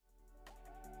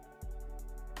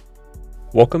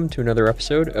Welcome to another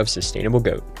episode of Sustainable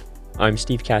Goat. I'm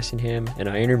Steve Cassingham, and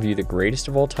I interview the greatest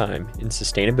of all time in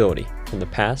sustainability from the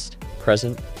past,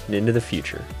 present, and into the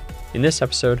future. In this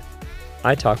episode,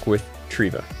 I talk with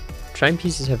Treva.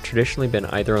 Timepieces have traditionally been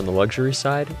either on the luxury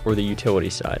side or the utility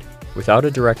side, without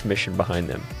a direct mission behind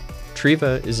them.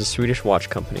 Treva is a Swedish watch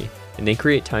company, and they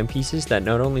create timepieces that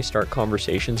not only start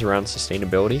conversations around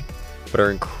sustainability, but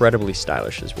are incredibly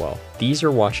stylish as well. These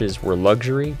are watches where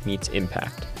luxury meets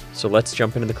impact. So let's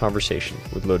jump into the conversation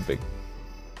with Ludwig.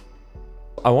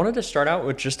 I wanted to start out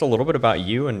with just a little bit about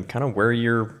you and kind of where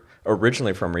you're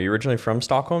originally from. Are you originally from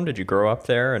Stockholm? Did you grow up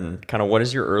there? And kind of what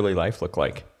does your early life look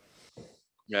like?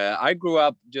 I grew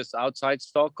up just outside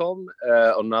Stockholm,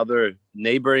 another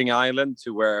neighboring island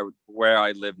to where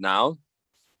I live now.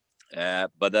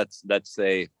 But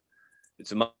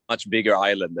it's a much bigger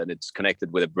island, and it's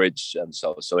connected with a bridge, and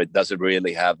so it doesn't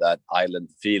really have that island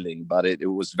feeling. But it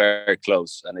was very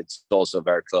close, and it's also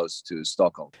very close to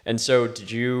Stockholm. And so, did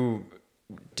you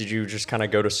just kind of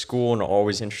go to school and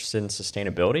always interested in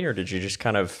sustainability, or did you just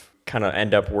kind of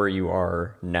end up where you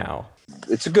are now?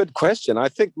 It's a good question. I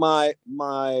think my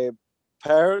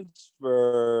parents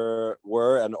were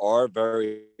and are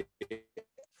very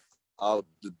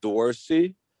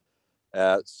outdoorsy.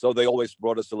 So they always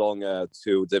brought us along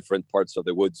to different parts of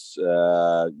the woods.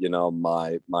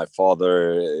 My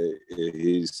father,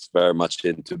 he's very much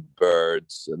into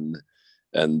birds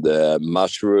and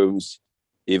mushrooms.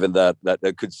 Even that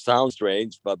could sound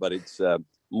strange, but it's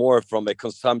more from a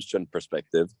consumption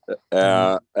perspective.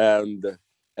 And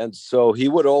so he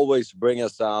would always bring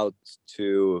us out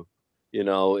to,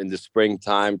 in the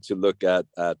springtime to look at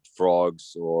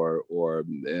frogs or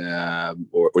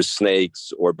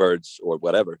snakes or birds or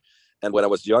whatever. And when I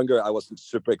was younger, I wasn't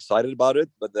super excited about it.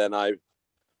 But then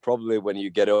when you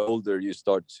get older, you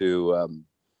start to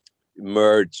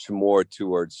merge more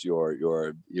towards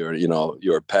your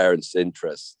parents'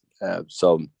 interest.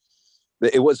 So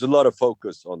it was a lot of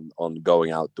focus on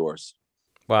going outdoors.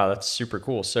 Wow, that's super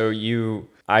cool. So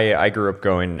I grew up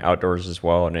going outdoors as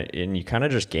well, and you kind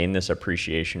of just gain this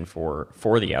appreciation for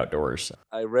the outdoors.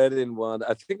 I read in one,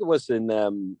 I think it was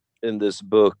in this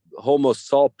book, Homo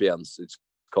sapiens, it's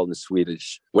called in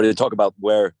Swedish, where they talk about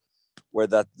where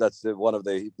that's one of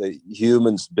the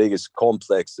humans' biggest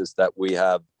complexes, that we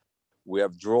have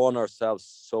drawn ourselves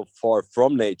so far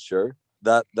from nature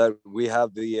that we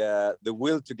have the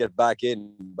will to get back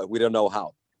in, but we don't know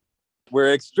how.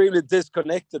 We're extremely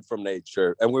disconnected from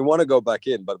nature, and we want to go back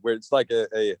in, but it's like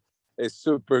a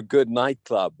super good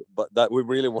nightclub, but that we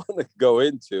really want to go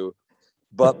into,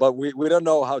 but we don't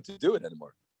know how to do it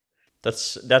anymore.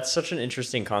 That's such an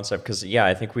interesting concept, because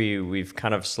I think we've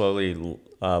kind of slowly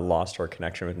lost our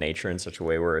connection with nature in such a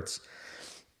way where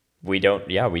we don't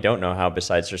know how,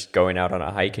 besides just going out on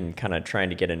a hike and kind of trying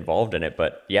to get involved in it.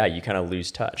 But you kind of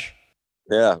lose touch.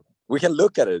 Yeah. We can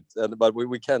look at it, but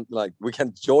we can't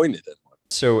join it anymore.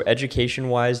 So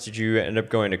education-wise, did you end up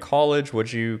going to college? What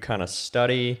did you kind of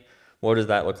study? What does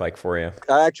that look like for you?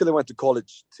 I actually went to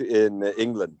college in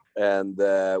England, and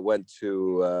went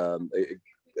to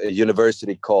a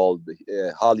university called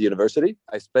Hull University.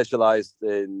 I specialized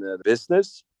in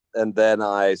business, and then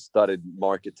I studied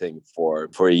marketing for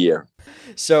a year.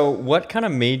 So what kind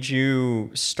of made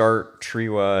you start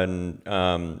Treva?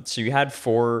 And so you had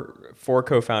four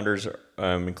co-founders,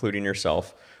 including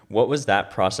yourself. What was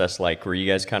that process like? Were you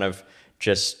guys kind of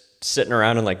just sitting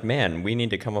around and like, man, we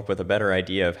need to come up with a better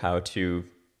idea of how to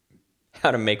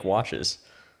make watches?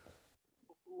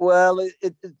 Well,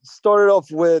 it started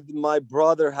off with my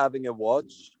brother having a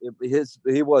watch.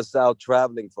 He was out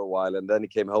traveling for a while, and then he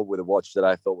came home with a watch that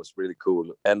I thought was really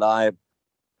cool. And I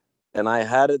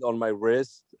had it on my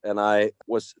wrist, and I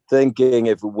was thinking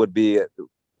if it would be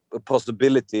a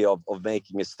possibility of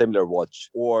making a similar watch,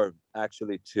 or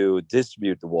actually to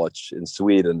distribute the watch in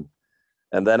Sweden.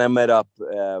 And then I met up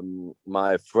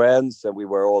my friends, and we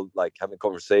were all like having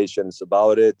conversations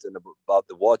about it and about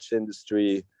the watch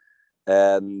industry.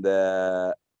 And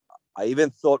I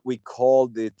even thought we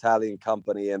called the Italian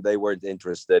company, and they weren't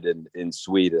interested in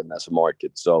Sweden as a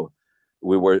market. So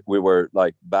we were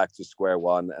like back to square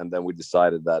one. And then we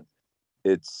decided that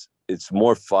it's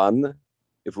more fun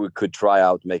if we could try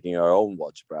out making our own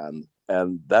watch brand.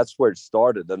 And that's where it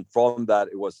started. And from that,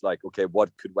 it was like, okay,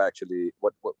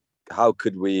 how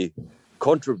could we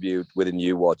contribute with a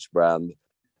new watch brand?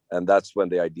 And that's when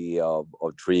the idea of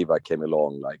Treva came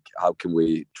along. Like, how can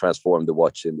we transform the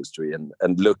watch industry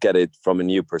and look at it from a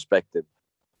new perspective?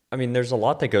 I mean, there's a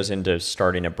lot that goes into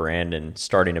starting a brand and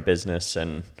starting a business,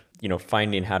 and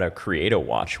finding how to create a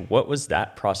watch. What was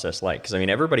that process like? Because I mean,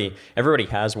 everybody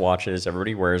has watches,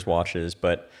 everybody wears watches,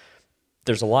 but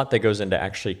There's a lot that goes into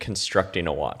actually constructing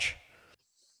a watch.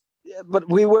 Yeah, but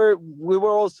we were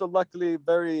also luckily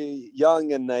very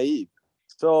young and naive.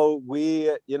 So we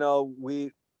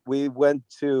went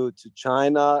to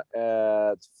China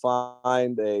to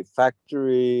find a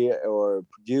factory or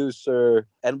producer,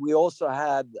 and we also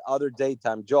had other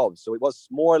daytime jobs. So it was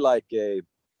more like a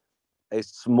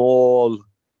small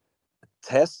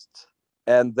test.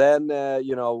 And then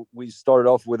we started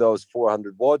off with those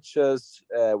 400 watches.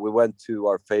 We went to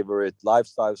our favorite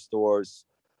lifestyle stores,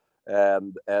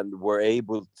 and were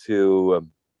able to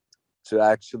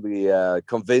actually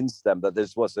convince them that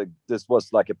this was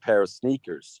like a pair of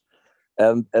sneakers,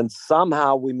 and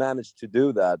somehow we managed to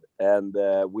do that, and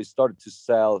we started to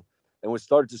sell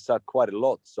quite a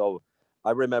lot. So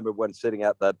I remember when sitting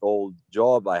at that old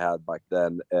job I had back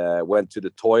then, went to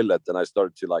the toilet, and I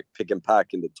started to like pick and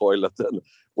pack in the toilet, and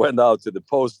went out to the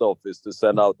post office to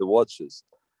send out the watches.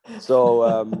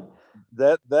 So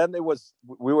that then it was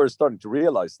we were starting to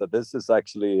realize that this is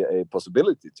actually a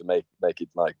possibility to make it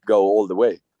like go all the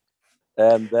way.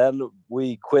 And then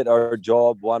we quit our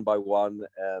job one by one,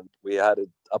 and we had it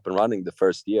up and running the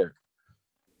first year.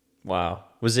 Wow.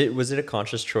 Was it a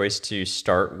conscious choice to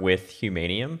start with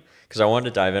Humanium? Because I wanted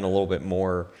to dive in a little bit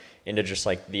more into just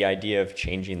like the idea of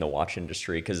changing the watch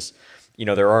industry. Because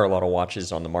there are a lot of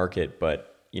watches on the market,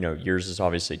 but yours is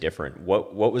obviously different.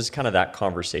 What was kind of that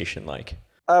conversation like?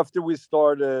 After we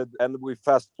started, and we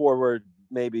fast forward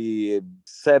maybe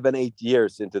 7 8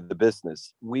 years into the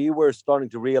business, we were starting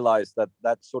to realize that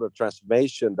that sort of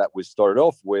transformation that we started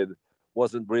off with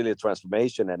wasn't really a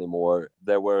transformation anymore.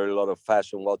 There were a lot of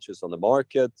fashion watches on the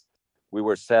market. We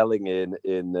were selling in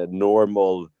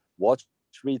normal watch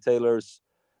retailers,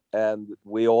 and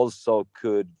we also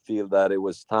could feel that it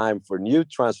was time for new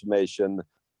transformation,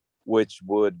 which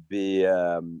would be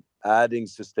adding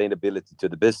sustainability to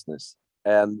the business.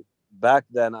 And back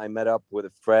then, I met up with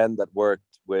a friend that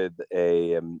worked with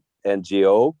a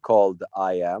NGO called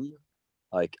IM,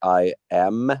 like I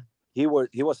am. He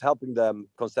was helping them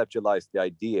conceptualize the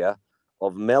idea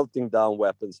of melting down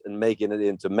weapons and making it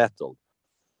into metal,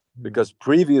 because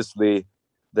previously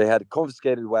they had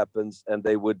confiscated weapons, and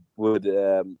they would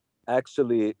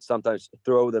actually sometimes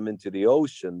throw them into the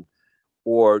ocean,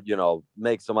 or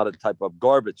make some other type of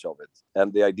garbage of it.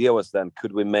 And the idea was, then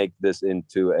could we make this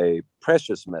into a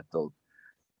precious metal?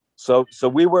 So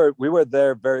we were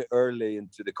there very early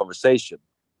into the conversation,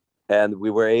 and we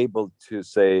were able to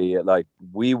say, like,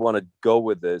 we want to go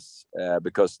with this,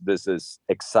 because this is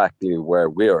exactly where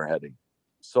we are heading.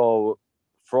 So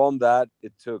from that,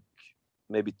 it took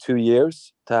maybe 2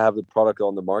 years to have the product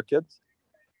on the market,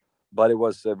 but it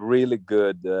was a really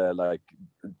good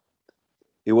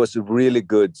it was a really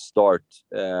good start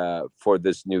for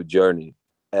this new journey.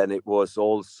 And it was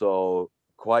also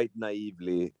quite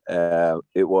naively, the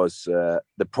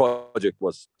project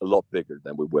was a lot bigger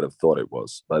than we would have thought it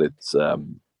was, but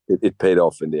it paid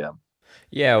off in the end.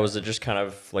 Yeah, was it just kind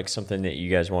of like something that you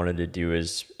guys wanted to do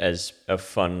as a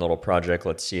fun little project?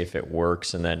 Let's see if it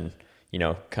works, and then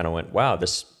kind of went, wow,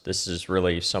 this is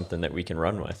really something that we can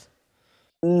run with.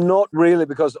 Not really,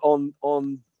 because on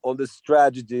the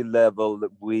strategy level,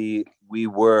 we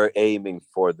were aiming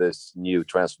for this new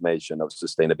transformation of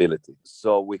sustainability.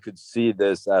 So we could see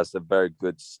this as a very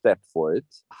good step for it.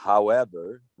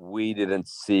 However, we didn't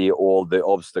see all the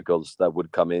obstacles that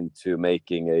would come into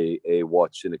making a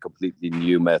watch in a completely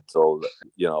new metal,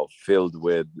 filled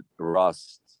with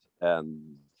rust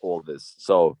and all this.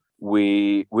 So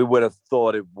we would have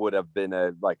thought it would have been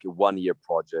a 1 year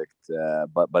project,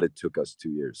 but it took us 2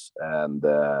 years, and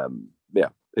yeah,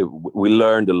 we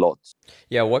learned a lot.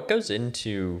 Yeah, what goes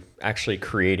into actually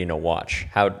creating a watch?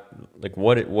 How, like,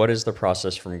 what is the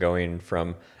process from going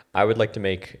from I would like to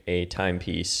make a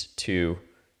timepiece to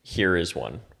here is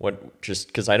one? What, just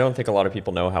because I don't think a lot of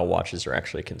people know how watches are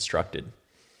actually constructed.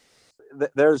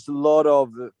 There's a lot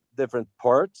of different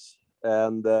parts,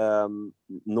 and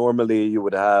normally you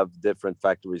would have different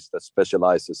factories that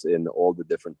specializes in all the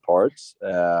different parts,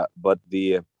 but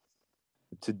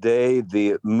today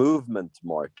the movement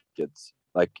market,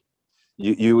 like,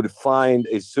 you would find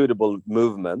a suitable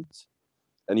movement,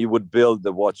 and you would build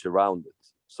the watch around it.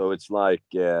 So it's like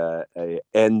a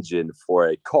engine for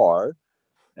a car.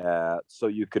 So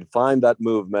you could find that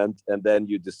movement, and then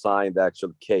you design the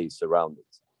actual case around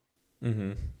it.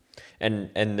 Hmm.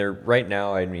 And there right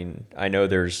now, I mean, I know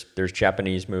there's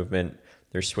Japanese movement,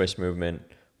 there's Swiss movement.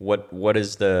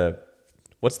 What's the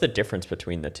difference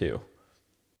between the two?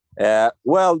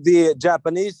 Well, the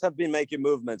Japanese have been making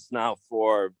movements now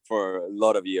for a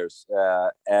lot of years,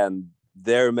 and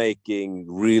they're making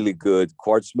really good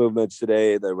quartz movements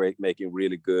today. They're making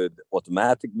really good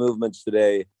automatic movements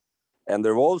today, and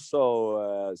they're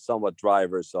also somewhat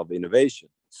drivers of innovation.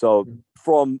 So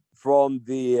from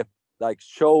the like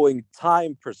showing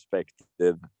time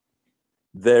perspective,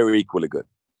 they're equally good.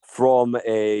 From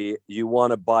a you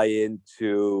want to buy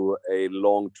into a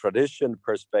long tradition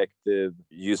perspective,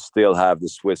 you still have the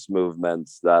Swiss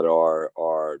movements that are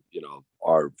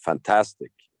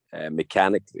fantastic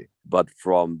mechanically. But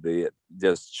from the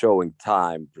just showing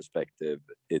time perspective,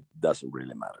 it doesn't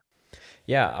really matter.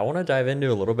 Yeah, I want to dive into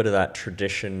a little bit of that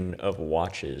tradition of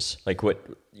watches. Like a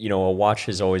watch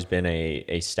has always been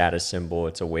a status symbol.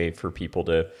 It's a way for people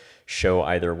to show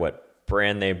either what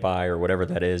brand they buy or whatever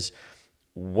that is.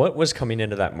 What was coming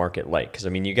into that market like? Because I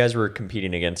mean, you guys were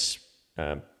competing against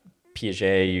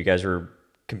Piaget, you guys were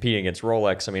competing against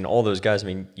Rolex. I mean, all those guys. I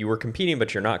mean, you were competing,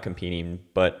 but you're not competing.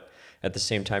 But at the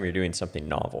same time, you're doing something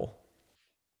novel.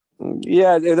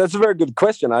 Yeah, that's a very good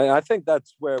question. I think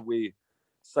that's where we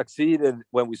succeeded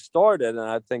when we started, and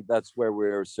I think that's where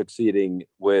we're succeeding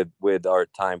with our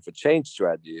time for change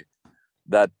strategy.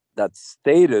 That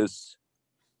status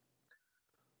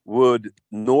would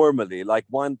normally, like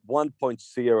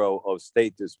 1.0 of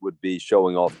status would be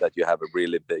showing off that you have a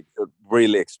really big,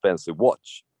 really expensive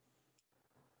watch.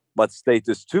 But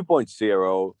status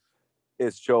 2.0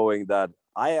 is showing that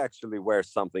I actually wear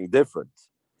something different,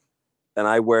 and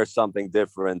I wear something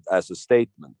different as a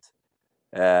statement.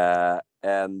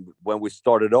 And when we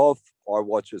started off, our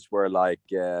watches were like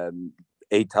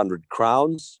 800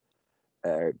 crowns,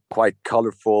 quite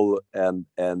colorful, and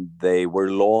they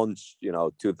were launched,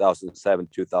 2007,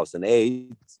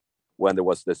 2008, when there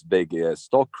was this big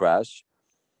stock crash.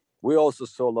 We also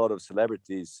saw a lot of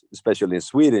celebrities, especially in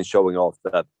Sweden, showing off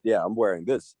that, yeah, I'm wearing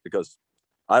this because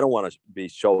I don't want to be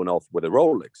shown off with a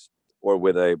Rolex or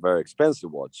with a very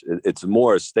expensive watch. It's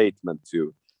more a statement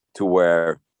to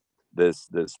wear this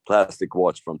plastic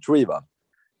watch from Treva.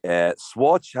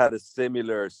 Swatch had a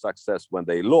similar success when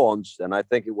they launched, and I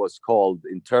think it was called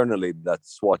internally that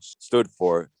Swatch stood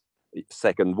for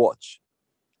second watch.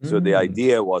 So the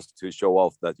idea was to show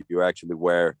off that you actually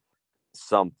wear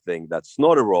something that's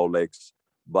not a Rolex,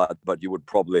 but you would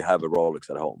probably have a Rolex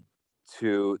at home.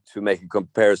 To make a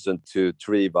comparison to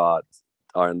Treva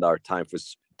and our time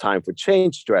for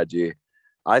change strategy,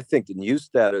 I think the new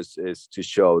status is to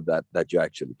show that you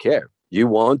actually care. You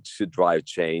want to drive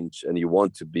change and you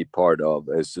want to be part of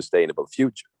a sustainable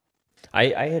future.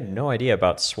 I had no idea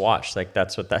about Swatch. Like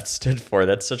that's what that stood for.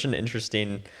 That's such an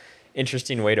interesting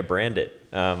way to brand it.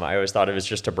 I always thought it was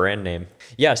just a brand name.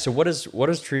 Yeah. So what does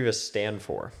Treva stand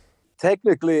for?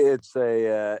 Technically, it's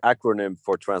a acronym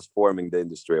for transforming the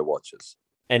industry of watches.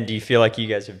 And do you feel like you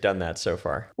guys have done that so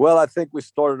far? Well, I think we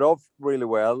started off really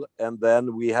well, and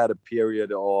then we had a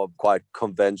period of quite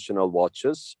conventional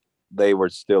watches. They were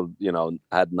still,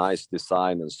 had nice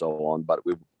design and so on, but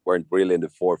we weren't really in the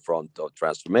forefront of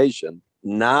transformation.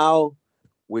 Now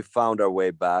we found our way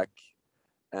back,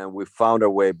 and we found our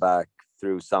way back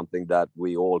through something that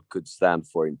we all could stand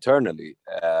for internally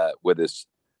with this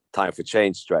time for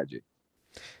change strategy.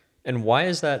 And why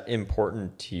is that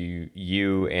important to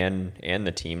you and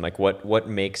the team? Like what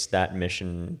makes that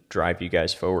mission drive you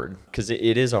guys forward? Because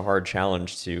it is a hard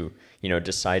challenge to,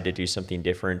 decide to do something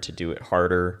different, to do it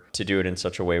harder, to do it in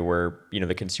such a way where,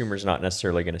 the consumer's not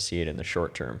necessarily going to see it in the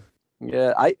short term.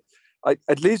 Yeah, I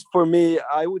at least for me,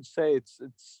 I would say it's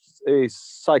a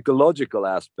psychological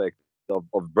aspect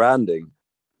of branding,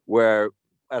 where,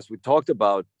 as we talked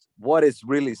about, what is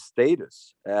really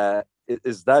status?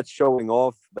 Is that showing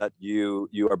off that you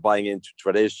are buying into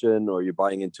tradition, or you're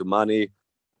buying into money,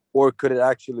 or could it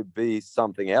actually be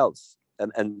something else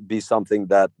and be something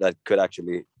that could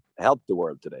actually help the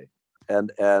world today?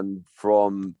 And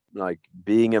from like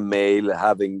being a male,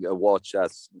 having a watch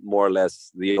as more or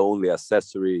less the only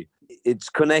accessory, it's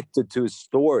connected to a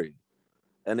story.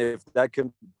 And if that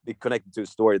can be connected to a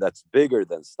story that's bigger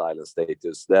than style and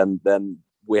status, then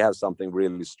we have something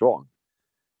really strong.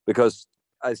 Because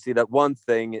I see that one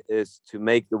thing is to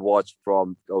make the watch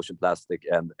from ocean plastic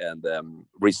and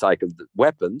recycled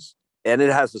weapons, and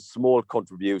it has a small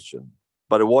contribution,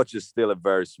 but a watch is still a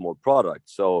very small product.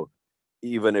 So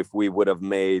even if we would have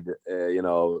made,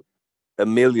 1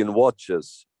 million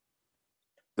watches,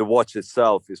 the watch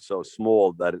itself is so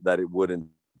small that it wouldn't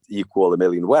equal 1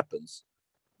 million weapons.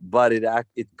 But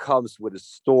it comes with a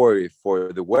story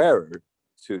for the wearer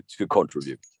to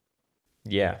contribute.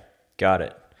 Yeah, got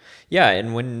it. Yeah,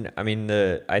 and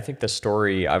I think the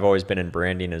story, I've always been in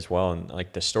branding as well, and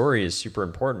like the story is super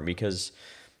important because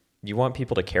you want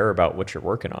people to care about what you're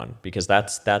working on, because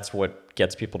that's what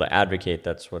gets people to advocate,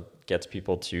 that's what gets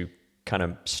people to kind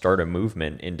of start a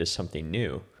movement into something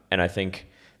new. And I think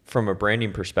from a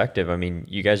branding perspective, I mean,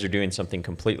 you guys are doing something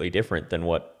completely different than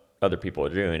what other people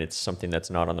are doing. It's something that's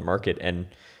not on the market, and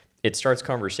it starts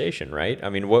conversation, right? I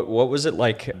mean, what was it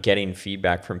like getting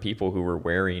feedback from people who were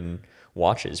wearing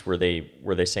watches? Were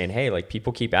they saying, "Hey, like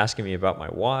people keep asking me about my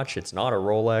watch. It's not a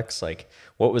Rolex." Like,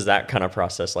 what was that kind of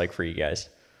process like for you guys?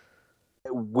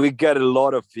 We get a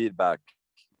lot of feedback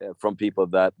from people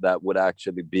that would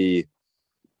actually be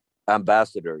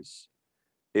ambassadors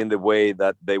in the way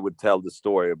that they would tell the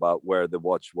story about where the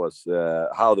watch was,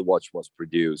 how the watch was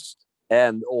produced,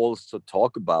 and also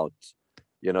talk about,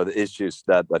 you know, the issues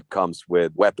that comes with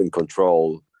weapon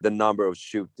control, the number of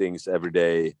shootings every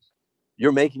day.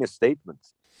 You're making a statement.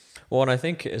 Well, and I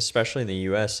think especially in the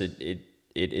US, it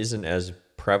isn't as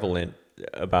prevalent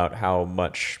about how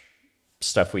much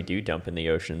stuff we do dump in the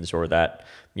oceans, or that,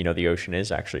 you know, the ocean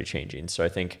is actually changing. So I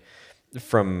think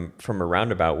from a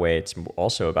roundabout way, it's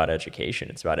also about education.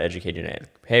 It's about educating it.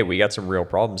 Hey, we got some real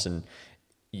problems, and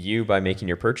you, by making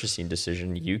your purchasing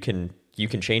decision, you can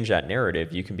change that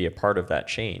narrative. You can be a part of that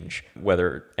change.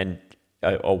 Whether and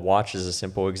a watch is a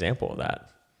simple example of that.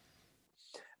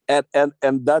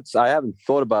 And that's, I haven't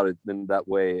thought about it in that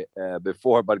way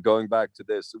before, but going back to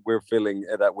this, we're feeling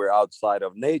that we're outside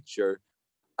of nature.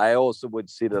 I also would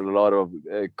see that a lot of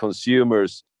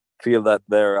consumers feel that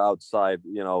they're outside,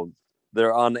 you know,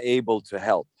 they're unable to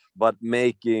help, but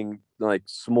making like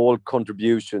small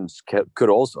contributions could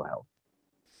also help.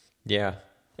 Yeah.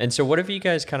 And so what have you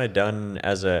guys kind of done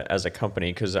as a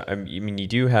company? Because I mean, you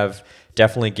do have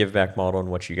definitely give back model in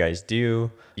what you guys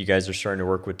do. You guys are starting to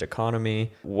work with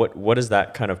Economy. What does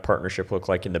that kind of partnership look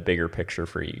like in the bigger picture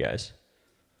for you guys?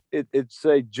 It's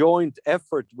a joint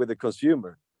effort with the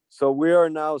consumer. So we are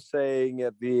now saying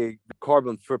the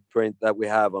carbon footprint that we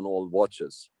have on all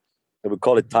watches, and we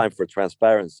call it time for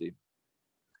transparency.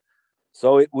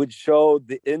 So it would show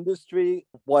the industry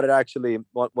what it actually,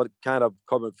 what kind of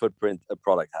carbon footprint a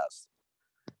product has.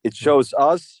 It shows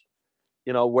us,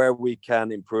 you know, where we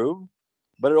can improve,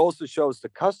 but it also shows the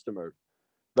customer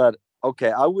that,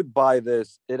 okay, I would buy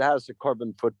this. It has a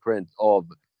carbon footprint of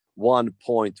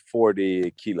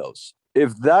 1.40 kilos.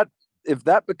 If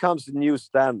that becomes the new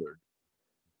standard,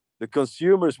 the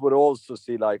consumers would also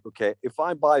see like, okay, if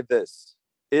I buy this,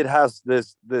 it has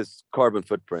this carbon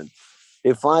footprint.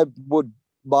 If I would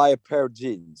buy a pair of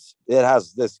jeans, it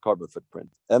has this carbon footprint.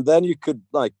 And then you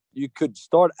could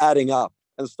start adding up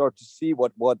and start to see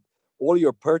what all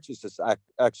your purchases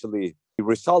actually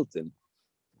result in.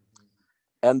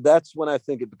 And that's when I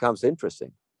think it becomes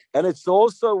interesting. And it's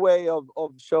also a way of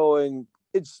showing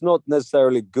it's not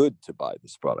necessarily good to buy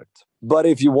this product. But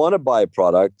if you want to buy a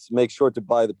product, make sure to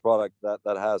buy the product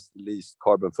that has the least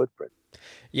carbon footprint.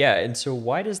 Yeah, and so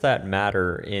why does that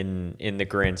matter in the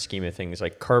grand scheme of things,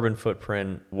 like carbon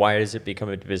footprint? Why does it become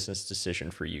a business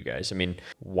decision for you guys? I mean,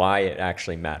 why it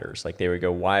actually matters? Like they would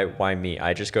go, why me?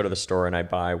 I just go to the store and I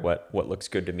buy what looks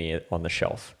good to me on the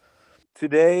shelf.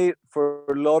 Today, for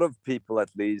a lot of people at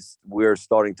least, we're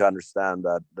starting to understand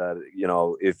that you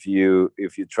know, if you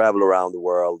travel around the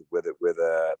world with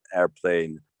an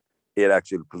airplane, it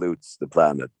actually pollutes the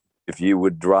planet. If you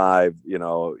would drive, you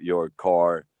know, your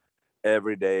car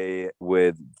every day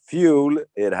with fuel,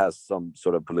 it has some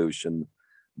sort of pollution,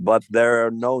 but there are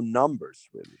no numbers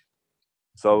really.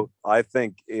 So I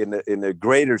think in a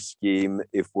greater scheme,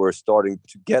 if we're starting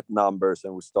to get numbers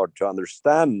and we start to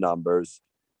understand numbers,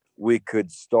 we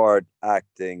could start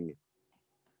acting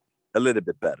a little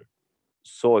bit better.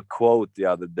 Saw a quote the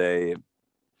other day.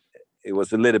 It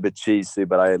was a little bit cheesy,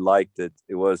 but I liked it.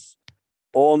 It was,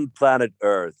 on planet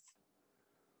Earth,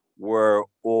 we're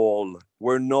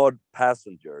not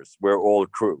passengers, we're all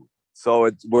crew. So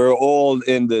we're all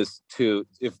in this too.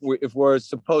 If we're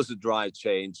supposed to drive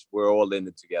change, we're all in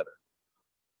it together.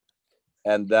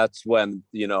 And that's when,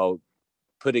 you know,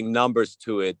 putting numbers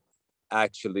to it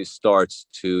actually starts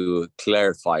to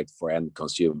clarify it for end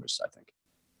consumers, I think.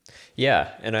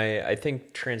 Yeah, and I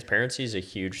think transparency is a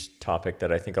huge topic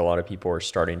that I think a lot of people are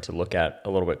starting to look at a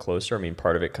little bit closer. I mean,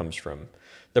 part of it comes from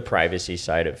the privacy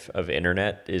side of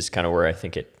internet is kind of where I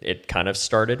think it kind of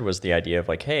started, was the idea of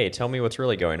like, hey, tell me what's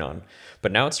really going on.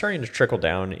 But now it's starting to trickle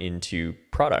down into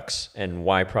products and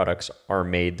why products are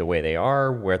made the way they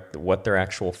are, what their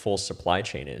actual full supply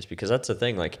chain is. Because that's the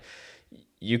thing, like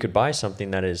you could buy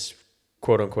something that is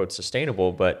quote unquote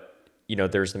sustainable, but you know,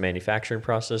 there's the manufacturing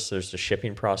process, there's the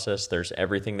shipping process, there's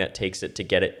everything that takes it to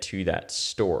get it to that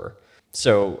store.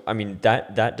 So, I mean,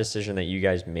 that decision that you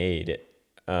guys made,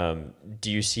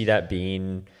 do you see that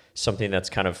being something that's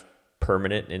kind of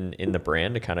permanent in the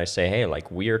brand to kind of say, hey, like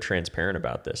we are transparent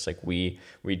about this. Like we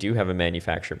do have a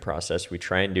manufacturing process. We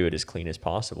try and do it as clean as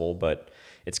possible, but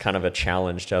it's kind of a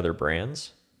challenge to other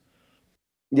brands.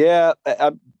 Yeah,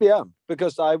 yeah,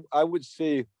 because I would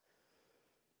see,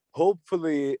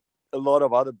 hopefully a lot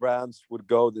of other brands would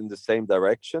go in the same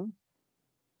direction.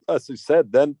 As you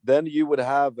said, then you would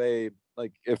have a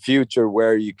future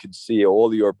where you could see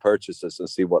all your purchases and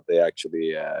see what they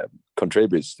actually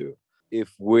contributes to.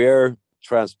 If we're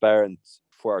transparent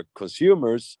for our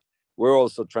consumers, we're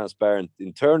also transparent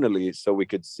internally, so we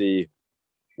could see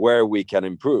where we can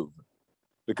improve.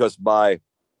 Because by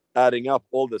adding up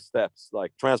all the steps,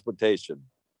 like transportation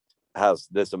has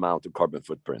this amount of carbon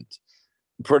footprint,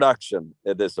 production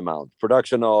at this amount,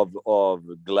 production of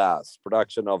glass,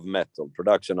 production of metal,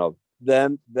 production of,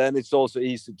 then it's also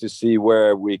easy to see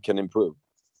where we can improve.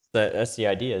 That's the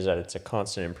idea, is that it's a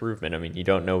constant improvement. I mean, you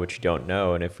don't know what you don't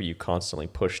know, and if you constantly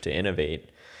push to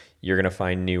innovate, you're going to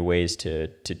find new ways to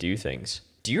do things.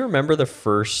 Do you remember the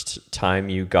first time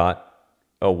you got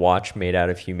a watch made out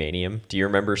of humanium? Do you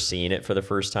remember seeing it for the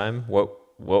first time? What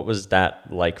was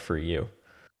that like for you?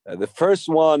 The first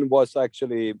one was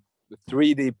actually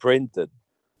 3D printed.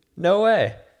 No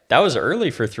way. That was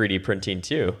early for 3D printing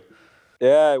too.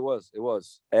 Yeah, it was,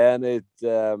 and it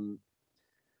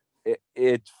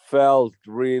felt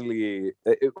really.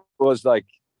 It was like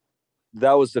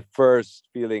that was the first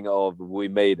feeling of we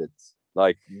made it.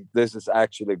 Like this is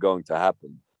actually going to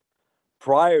happen.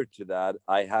 Prior to that,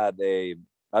 I had a,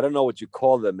 I don't know what you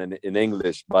call them in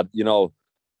English, but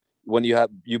when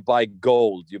you buy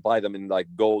gold, you buy them in like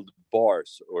gold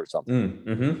bars or something.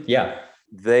 Mm-hmm. Yeah.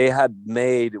 They had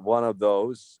made one of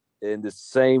those in the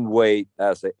same weight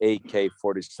as a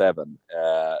AK-47,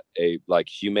 a like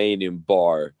humanium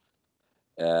bar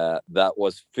that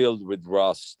was filled with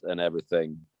rust and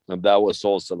everything. And that was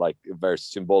also like a very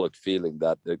symbolic feeling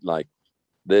that like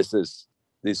this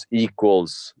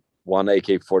equals one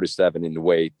AK-47 in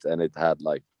weight, and it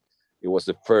was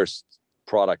the first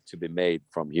product to be made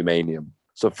from humanium.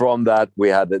 So from that, we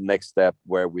had the next step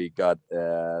where we got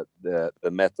the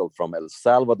metal from El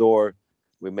Salvador.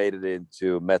 We made it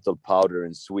into metal powder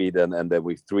in Sweden, and then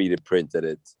we 3D printed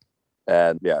it.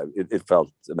 And yeah, it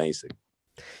felt amazing.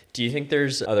 Do you think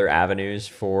there's other avenues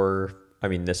for, I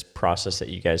mean, this process that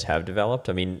you guys have developed?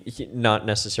 I mean, not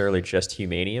necessarily just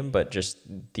humanium, but just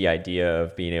the idea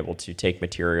of being able to take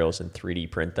materials and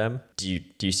 3D print them. Do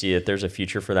you see that there's a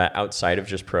future for that outside of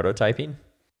just prototyping?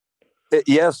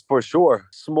 Yes, for sure.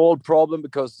 Small problem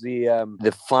because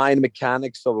the fine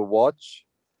mechanics of a watch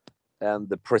and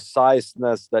the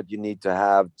preciseness that you need to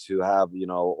have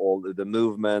all the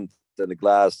movement and the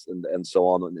glass and so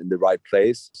on in the right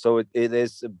place. So it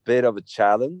is a bit of a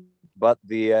challenge, but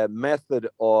the method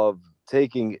of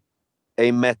taking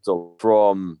a metal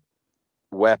from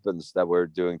weapons that we're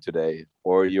doing today,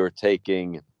 or you're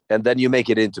taking, and then you make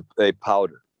it into a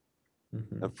powder.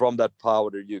 Mm-hmm. And from that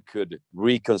powder, you could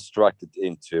reconstruct it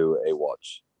into a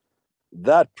watch.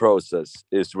 That process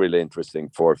is really interesting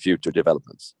for future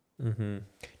developments. Mm-hmm.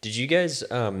 Did you guys,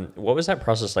 what was that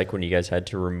process like when you guys had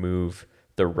to remove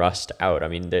the rust out? I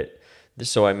mean,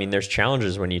 there's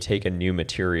challenges when you take a new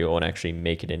material and actually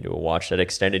make it into a watch that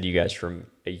extended you guys from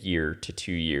a year to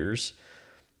 2 years.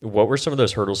 What were some of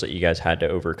those hurdles that you guys had to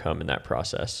overcome in that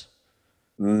process?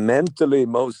 Mentally,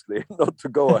 mostly, not to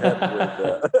go ahead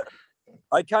with.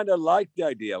 I kind of like the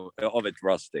idea of it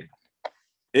rusting.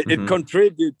 It Mm-hmm.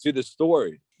 contributes to the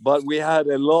story, but we had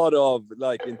a lot of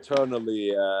like internal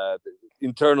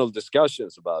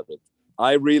discussions about it.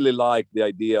 I really like the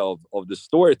idea of the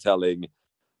storytelling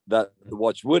that the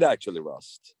watch would actually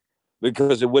rust,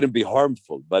 because it wouldn't be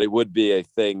harmful, but it would be a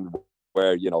thing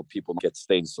where people get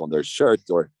stains on their shirt,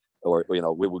 or we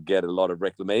would get a lot of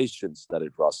reclamations that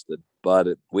it rusted.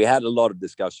 But we had a lot of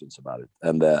discussions about it,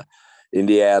 and in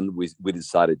the end, we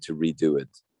decided to redo it.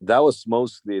 That was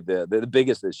mostly the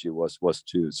biggest issue was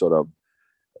to sort of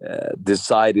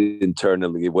decide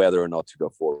internally whether or not to go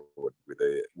forward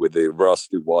with the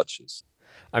rusty watches.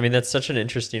 I mean, that's such an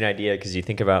interesting idea because you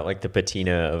think about like the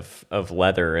patina of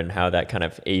leather and how that kind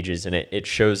of ages, and it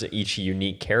shows each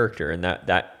unique character, and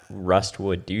that rust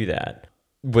would do that.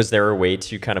 Was there a way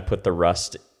to kind of put the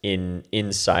rust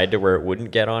inside to where it wouldn't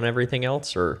get on everything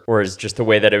else, or is just the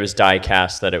way that it was die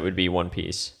cast that it would be one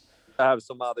piece? I have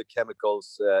some other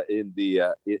chemicals in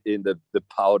the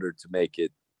powder to make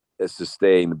it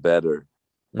sustain better.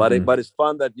 But Mm-hmm. it's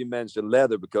fun that you mentioned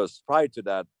leather, because prior to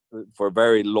that, for a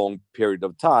very long period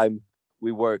of time,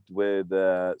 we worked with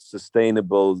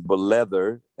sustainable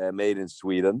leather made in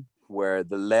Sweden. where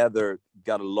the leather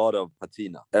got a lot of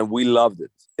patina, and we loved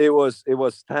it. It was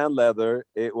tan leather.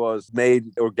 It was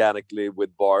made organically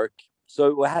with bark,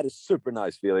 so it had a super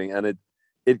nice feeling, and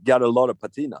it got a lot of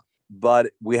patina.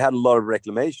 But we had a lot of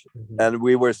reclamation, Mhm. and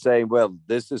we were saying, well,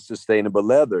 this is sustainable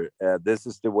leather. This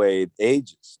is the way it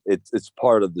ages. It's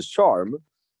part of the charm.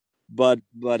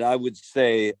 But I would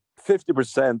say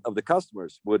 50% of the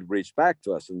customers would reach back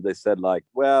to us and they said like,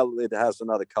 well, it has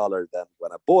another color than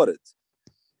when I bought it.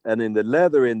 And in the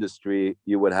leather industry,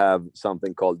 you would have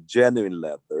something called genuine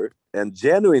leather. And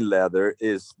genuine leather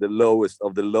is the lowest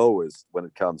of the lowest when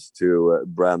it comes to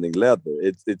branding leather.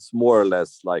 It's more or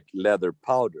less like leather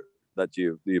powder that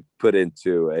you put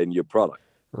into a new product.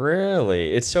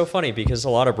 Really? It's so funny because a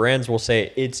lot of brands will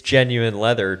say it's genuine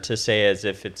leather to say as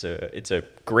if it's a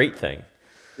great thing.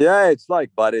 Yeah, it's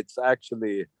like, but it's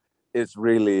actually it's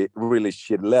really really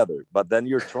shit leather. But then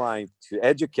you're trying to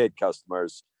educate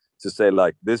customers to say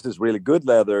like this is really good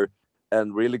leather,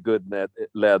 and really good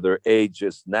leather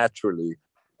ages naturally,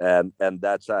 and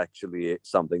that's actually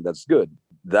something that's good.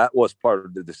 That was part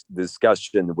of the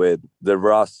discussion with the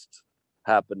rust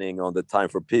happening on the Time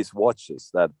for Peace watches.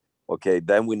 That okay,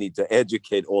 then we need to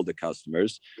educate all the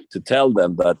customers to tell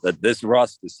them that this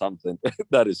rust is something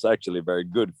that is actually very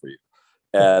good for you,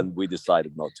 and we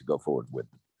decided not to go forward with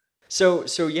it.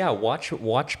 So yeah,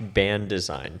 watch band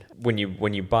design. When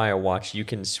you buy a watch, you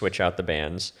can switch out the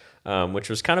bands, which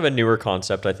was kind of a newer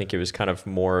concept. I think it was kind of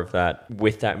more of that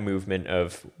with that movement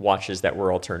of watches that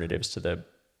were alternatives to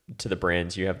the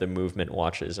brands. You have the movement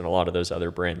watches and a lot of those other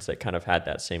brands that kind of had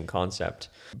that same concept.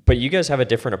 But you guys have a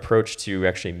different approach to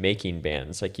actually making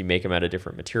bands. Like you make them out of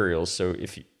different materials. So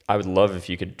I would love if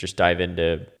you could just dive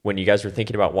into when you guys were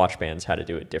thinking about watch bands, how to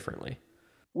do it differently.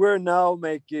 We're now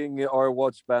making our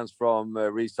watch bands from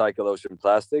recycled ocean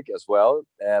plastic as well,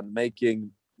 and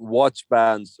making watch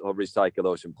bands of recycled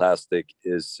ocean plastic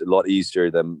is a lot easier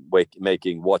than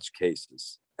making watch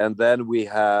cases. And then we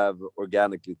have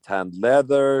organically tanned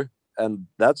leather, and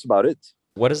that's about it.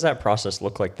 What does that process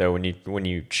look like though when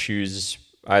you choose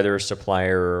either a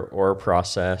supplier or a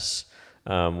process?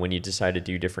 When you decide to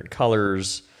do different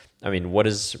colors, I mean, what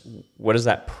does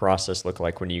that process look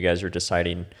like when you guys are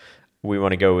deciding we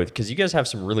want to go with? Because you guys have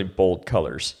some really bold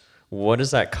colors. What does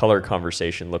that color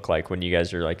conversation look like when you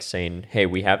guys are like saying, "Hey,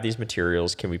 we have these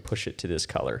materials. Can we push it to this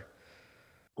color?"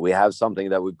 We have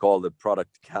something that we call the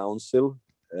product council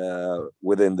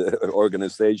within the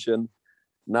organization.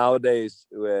 Nowadays,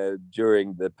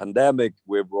 during the pandemic,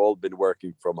 we've all been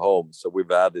working from home, so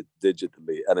we've had it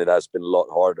digitally, and it has been a lot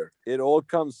harder. It all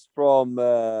comes from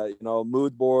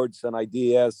mood boards and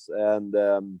ideas, and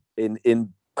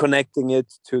in connecting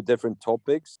it to different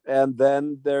topics. And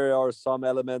then there are some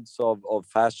elements of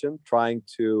fashion, trying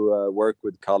to work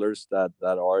with colors that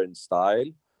are in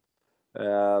style.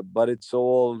 But it's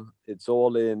all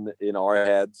in our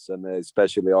heads, and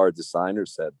especially our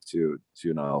designers said to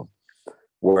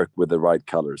work with the right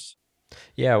colors.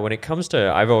 Yeah, when it comes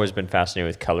to, I've always been fascinated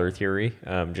with color theory.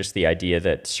 Just the idea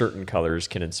that certain colors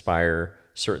can inspire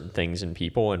certain things in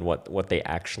people and what they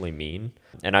actually mean.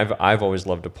 And I've always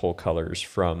loved to pull colors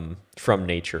from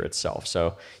nature itself.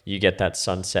 So you get that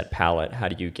sunset palette. How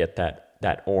do you get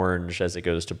that orange as it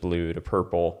goes to blue to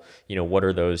purple? What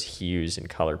are those hues and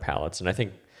color palettes? And I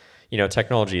think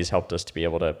technology has helped us to be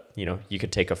able to, you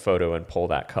could take a photo and pull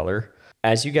that color.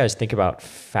 As you guys think about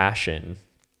fashion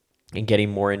and getting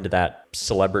more into that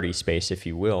celebrity space, if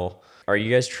you will, are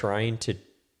you guys trying to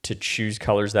choose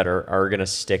colors that are going to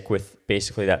stick with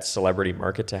basically that celebrity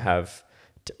market, to have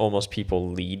to almost people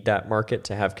lead that market,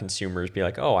 to have consumers be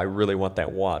like, oh, I really want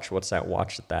that watch. What's that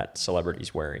watch that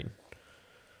celebrity's wearing?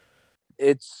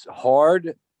 It's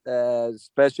hard,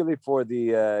 especially for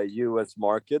the U.S.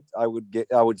 market. I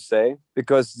would say,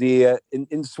 because the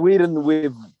in Sweden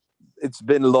it's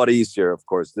been a lot easier. Of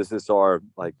course, this is our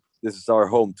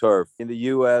home turf. In the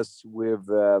U.S., we've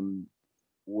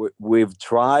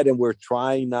tried, and we're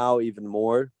trying now even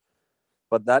more.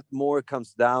 But that more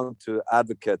comes down to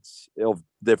advocates of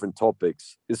different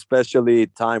topics, especially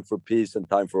Time for Peace and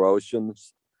Time for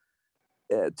Oceans,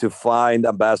 to find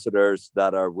ambassadors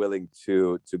that are willing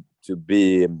to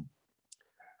be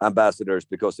ambassadors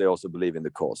because they also believe in the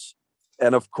cause.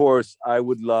 And of course, I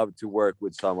would love to work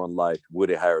with someone like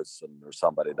Woody Harrelson, or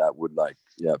somebody that would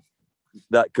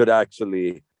that could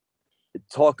actually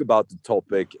talk about the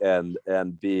topic and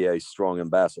be a strong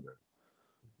ambassador.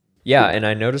 Yeah, and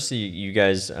I noticed that you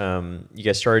guys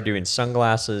started doing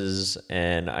sunglasses,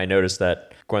 and I noticed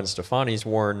that Gwen Stefani's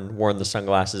worn the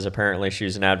sunglasses. Apparently, she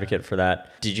was an advocate for that.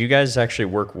 Did you guys actually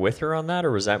work with her on that,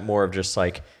 or was that more of just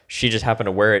like she just happened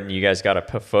to wear it and you guys got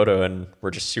a photo and were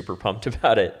just super pumped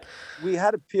about it? We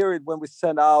had a period when we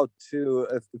sent out to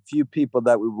a few people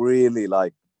that we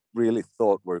really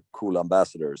thought were cool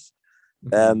ambassadors.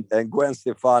 And Gwen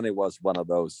Stefani was one of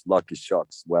those lucky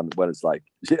shots when it's like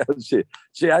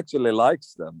she actually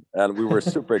likes them, and we were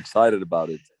super excited about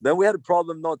it. Then we had a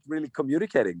problem not really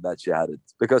communicating that she had it,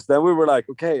 because then we were like,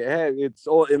 okay, hey, it's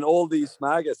all in all these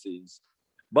magazines,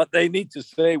 but they need to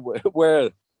say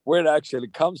where it actually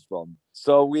comes from.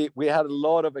 So we had a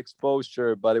lot of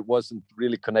exposure, but it wasn't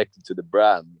really connected to the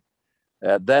brand.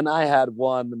 Then I had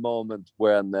one moment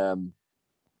when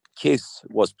Kiss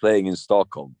was playing in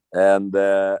Stockholm, and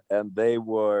they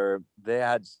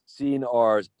had seen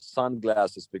our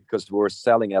sunglasses because we were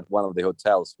selling at one of the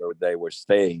hotels where they were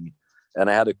staying, and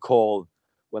I had a call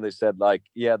when they said like,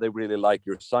 yeah, they really like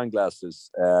your sunglasses,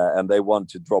 and they want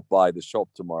to drop by the shop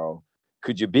tomorrow.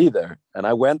 Could you be there? And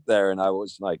I went there, and I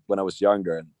was like, when I was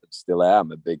younger, and still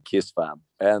am a big Kiss fan,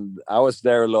 and I was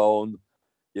there alone.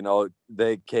 You know,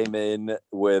 they came in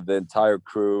with the entire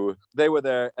crew. They were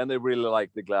there and they really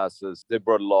liked the glasses. They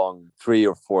brought along 3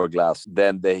 or 4 glasses.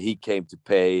 Then he came to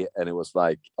pay, and it was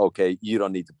like, okay, you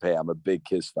don't need to pay. I'm a big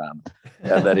Kiss fan.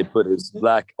 And then he put his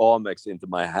black Amex into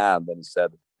my hand and he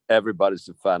said, everybody's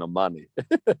a fan of money.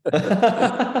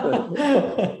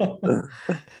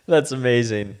 That's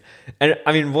amazing. And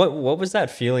I mean, what was that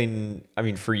feeling? I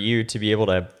mean, for you to be able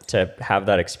to have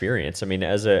that experience. I mean,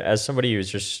 as somebody who's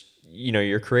just, you know,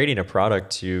 you're creating a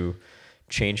product to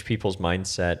change people's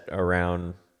mindset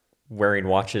around wearing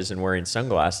watches and wearing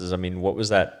sunglasses. I mean, what was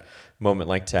that moment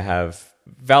like to have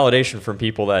validation from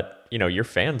people that, you know, you're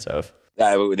fans of?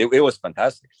 Yeah, it was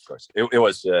fantastic. Of course, it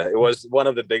was one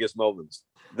of the biggest moments.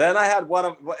 Then I had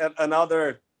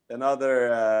another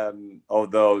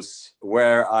of those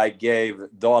where I gave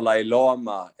Dalai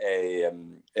Lama a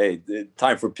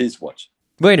Time for Peace watch.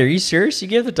 Wait, are you serious? You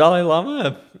gave the Dalai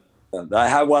Lama I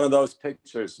have one of those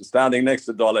pictures standing next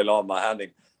to Dalai Lama,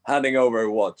 handing over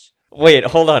a watch. Wait,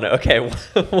 hold on. Okay,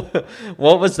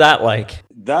 what was that like?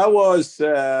 That was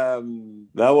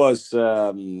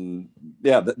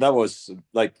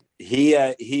like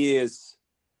he's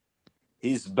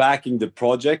backing the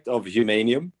project of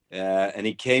Humanium, and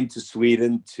he came to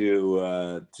Sweden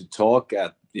to talk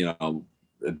at, you know,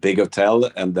 a big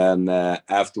hotel, and then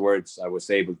afterwards I was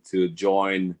able to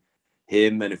join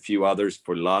him and a few others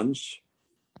for lunch,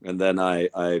 and then I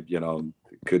you know,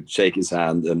 could shake his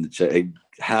hand and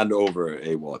hand over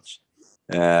a watch,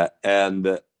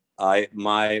 and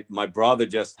my brother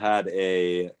just had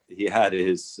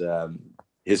his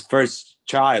first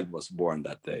child was born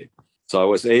that day, so I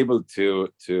was able to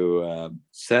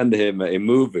send him a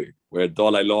movie where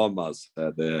Dalai Lama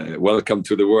said, "Welcome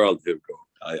to the world, Hugo.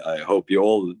 I hope you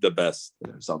all the best,"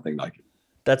 or something like it.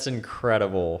 That's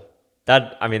incredible.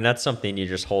 I mean, that's something you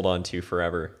just hold on to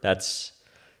forever. That's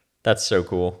so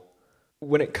cool.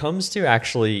 When it comes to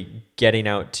actually getting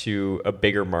out to a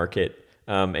bigger market,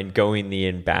 and going the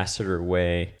ambassador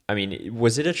way, I mean,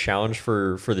 was it a challenge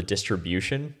for the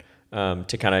distribution,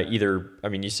 to kind of either, I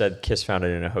mean, you said Kiss found it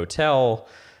in a hotel.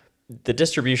 The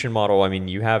distribution model, I mean,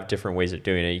 you have different ways of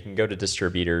doing it. You can go to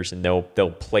distributors and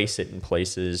they'll place it in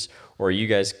places, or you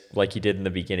guys, like you did in the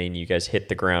beginning, you guys hit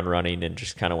the ground running and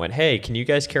just kind of went, hey, can you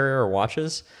guys carry our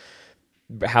watches?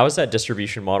 How has that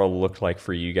distribution model looked like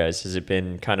for you guys? Has it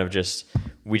been kind of just,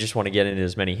 we just want to get into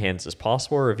as many hands as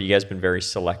possible, or have you guys been very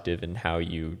selective in how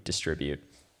you distribute?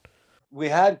 We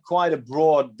had quite a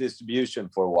broad distribution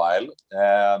for a while,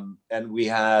 and we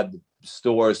had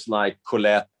stores like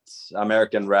Colette,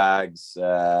 American Rags.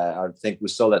 I think we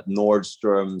sold at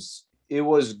Nordstrom's. It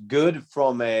was good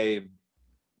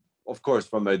of course,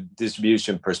 from a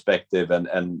distribution perspective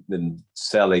and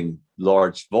selling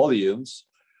large volumes.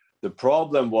 The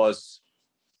problem was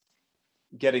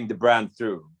getting the brand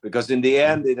through, because in the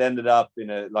end it ended up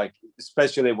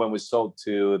especially when we sold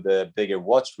to the bigger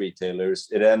watch retailers,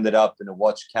 it ended up in a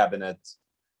watch cabinet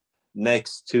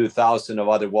next to 1,000 of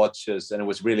other watches, and it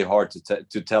was really hard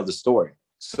to tell the story.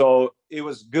 So it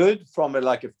was good from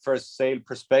a first sale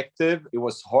perspective. It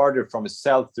was harder from a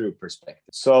sell-through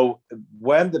perspective. So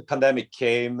when the pandemic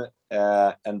came,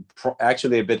 and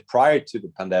actually a bit prior to the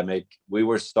pandemic, we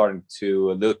were starting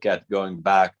to look at going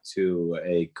back to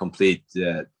a complete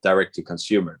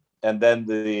direct-to-consumer. And then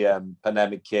the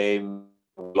pandemic came,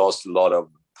 we lost a lot of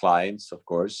clients, of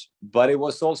course. But it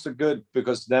was also good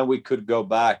because then we could go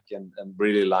back and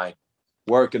really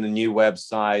work on a new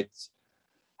website,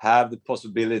 have the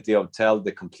possibility of tell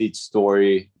the complete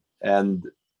story. And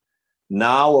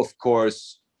now, of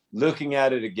course, looking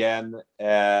at it again,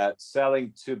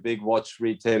 selling to big watch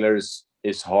retailers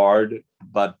is hard,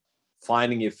 but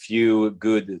finding a few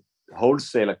good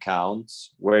wholesale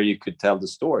accounts where you could tell the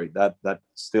story, that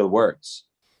still works.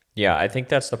 Yeah, I think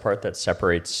that's the part that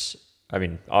separates. I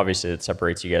mean, obviously, that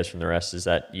separates you guys from the rest is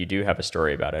that you do have a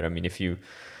story about it. I mean, if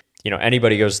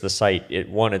anybody goes to the site,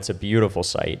 it's a beautiful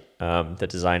site. The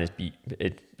design is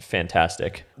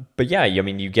fantastic. But yeah, I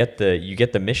mean, you get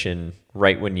the mission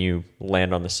right when you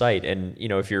land on the site, and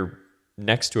if you're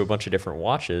next to a bunch of different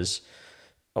watches,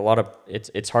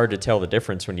 it's hard to tell the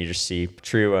difference when you just see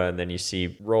Trua and then you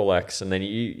see Rolex and then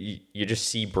you just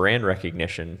see brand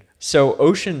recognition. So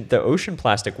the Ocean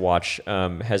plastic watch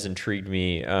has intrigued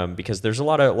me because there's a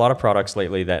lot of products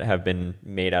lately that have been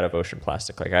made out of ocean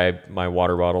plastic. Like my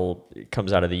water bottle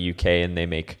comes out of the UK and they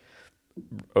make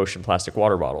ocean plastic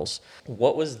water bottles.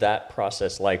 What was that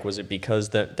process like? Was it because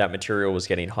that material was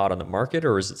getting hot on the market,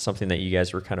 or is it something that you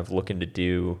guys were kind of looking to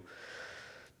do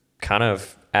kind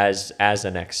of as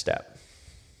a next step?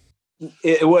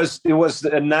 It was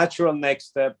a natural next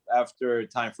step after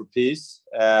Time for Peace,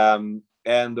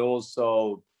 and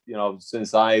also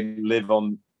since I live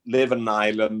on an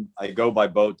island, I go by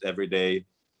boat every day.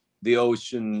 The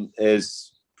ocean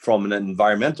is, from an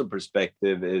environmental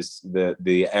perspective, is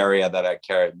the area that I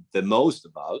care the most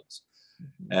about.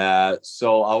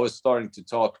 So I was starting to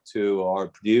talk to our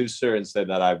producer and said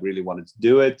that I really wanted to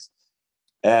do it,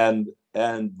 and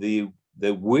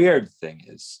the weird thing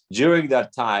is, during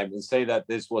that time, and say that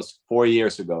this was 4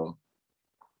 years ago,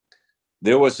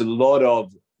 there was a lot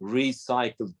of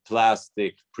recycled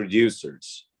plastic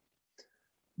producers.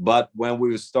 But when we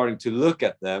were starting to look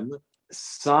at them,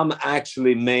 some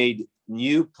actually made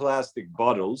new plastic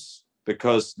bottles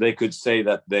because they could say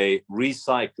that they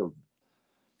recycled.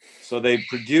 So they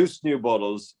produced new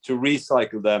bottles to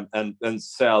recycle them and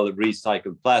sell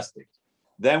recycled plastic.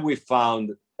 Then we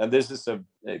found, and this is a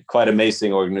quite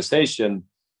amazing organization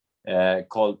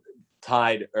called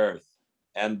Tide Earth.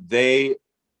 And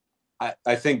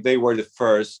I think they were the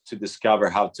first to discover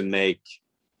how to make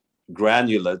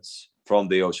granulates from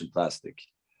the ocean plastic.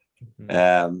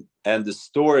 Mm-hmm. And the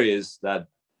story is that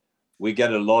we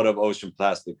get a lot of ocean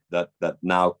plastic that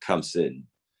now comes in.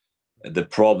 The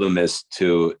problem is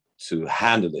to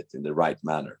handle it in the right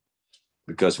manner.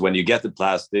 Because when you get the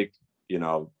plastic,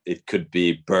 it could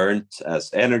be burnt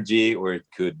as energy, or it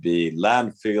could be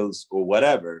landfills or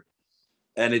whatever,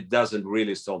 and it doesn't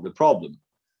really solve the problem.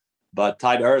 But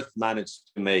Tide Earth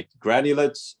managed to make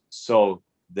granulates, so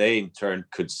they in turn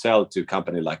could sell to a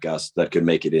company like us that could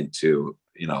make it into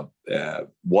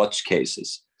watch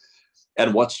cases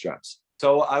and watch straps.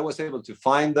 So I was able to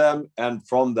find them, and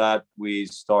from that we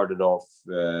started off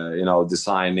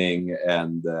designing,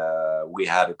 and we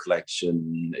had a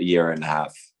collection a year and a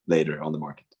half later on the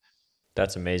market.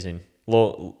 That's amazing.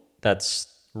 Well, that's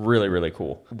really, really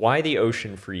cool. Why the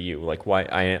ocean for you? Like, why?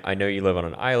 I know you live on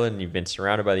an island, you've been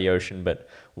surrounded by the ocean, but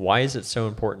why is it so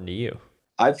important to you?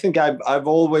 I think I've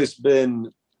always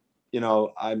been,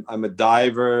 I'm a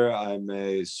diver, I'm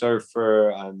a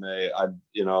surfer,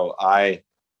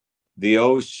 the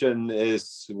ocean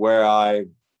is where I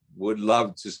would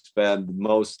love to spend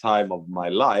most time of my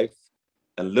life,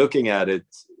 and looking at it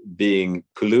being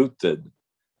polluted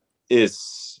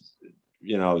is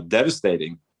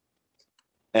devastating.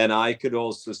 And I could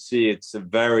also see it's a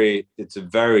very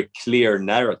clear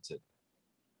narrative.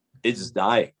 It's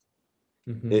dying.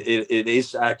 Mm-hmm. It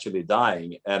is actually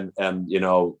dying, and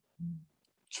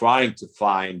trying to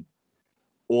find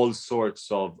all sorts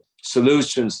of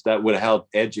solutions that would help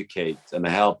educate and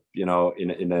help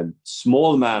in a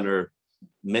small manner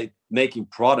making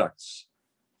products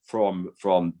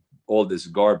from all this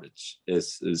garbage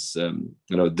is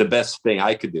the best thing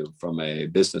I could do from a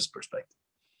business perspective.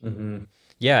 Mm-hmm.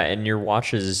 Yeah, and your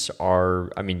watches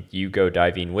are, I mean, you go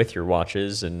diving with your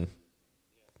watches, and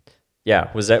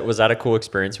yeah, was that a cool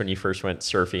experience when you first went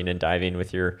surfing and diving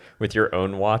with your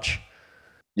own watch?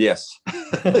 Yes.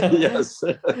 Yes.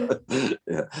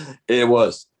 Yeah. It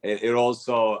was. It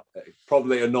also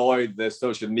probably annoyed the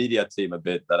social media team a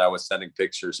bit that I was sending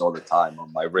pictures all the time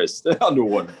on my wrist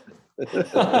underwater.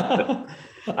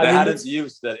 I haven't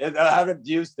used it. I haven't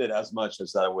used it as much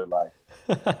as I would like.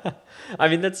 I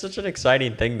mean, that's such an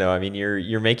exciting thing, though. I mean,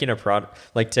 you're making a product,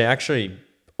 like, to actually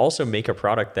also make a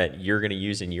product that you're going to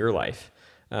use in your life.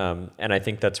 And I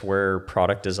think that's where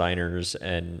product designers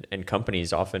and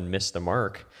companies often miss the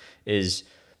mark. Is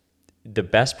the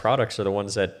best products are the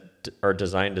ones that are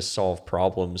designed to solve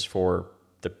problems for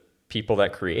the people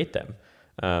that create them.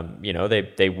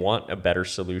 They want a better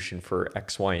solution for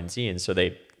X, Y, and Z, and so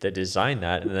they design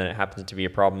that, and then it happens to be a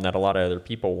problem that a lot of other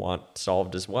people want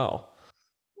solved as well.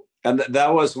 And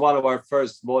that was one of our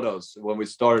first mottos when we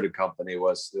started the company,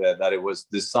 was that it was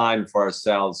designed for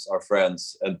ourselves, our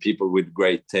friends, and people with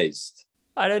great taste.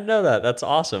 I didn't know that. That's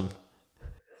awesome.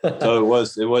 So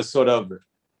it was sort of,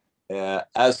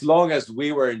 as long as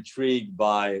we were intrigued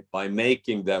by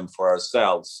making them for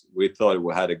ourselves, we thought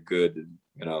we had a good,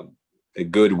 a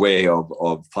good way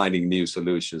of finding new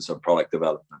solutions or product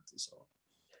development and so on.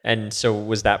 And so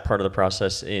was that part of the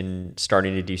process in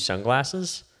starting to do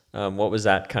sunglasses? What was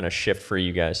that kind of shift for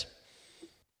you guys?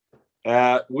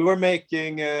 We were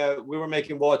making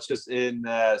watches in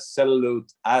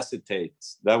cellulose acetate.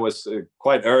 That was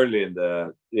quite early in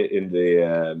the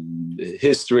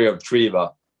history of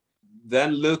Triva.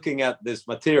 Then looking at this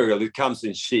material, it comes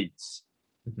in sheets,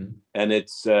 and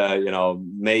it's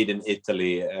made in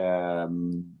Italy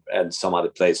and some other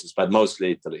places, but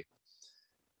mostly Italy.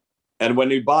 And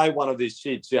when you buy one of these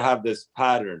sheets, you have this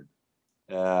pattern.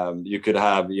 You could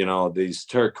have, these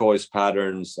turquoise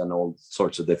patterns and all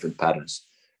sorts of different patterns.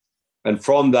 And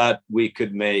from that, we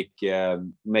could make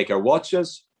our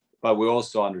watches, but we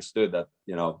also understood that,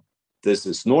 this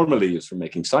is normally used for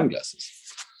making sunglasses.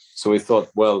 So we thought,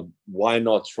 well, why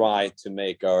not try to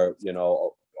make our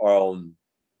own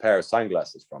pair of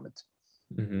sunglasses from it?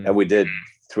 And we did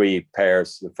 3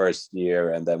 pairs the first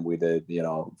year, and then we did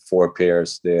 4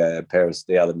 pairs the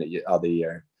other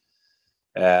year.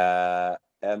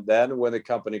 And then when the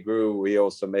company grew, we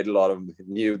also made a lot of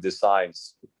new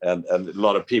designs, and a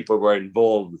lot of people were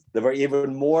involved. They were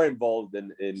even more involved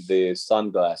in the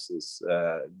sunglasses,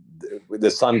 the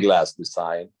sunglass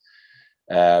design,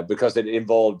 because it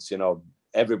involves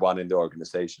everyone in the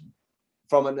organization.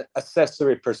 From an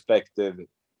accessory perspective,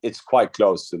 it's quite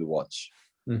close to the watch.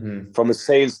 From a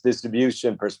sales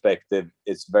distribution perspective,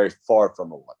 it's very far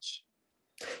from a watch.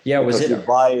 Yeah, was because it?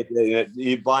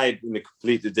 you buy it in a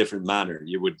completely different manner.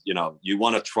 You would, you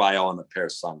want to try on a pair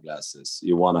of sunglasses.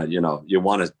 You want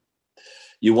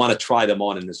to try them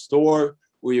on in the store,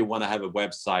 or you want to have a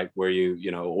website where you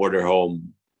order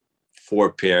home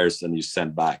 4 pairs and you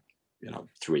send back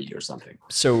 3 or something.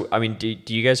 So, I mean, do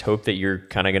you guys hope that you're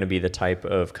kind of going to be the type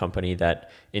of company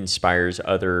that inspires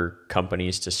other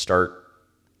companies to start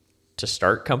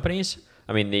companies?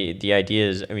 I mean, the idea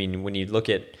is, I mean, when you look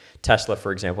at Tesla,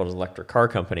 for example, as an electric car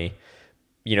company,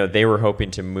 they were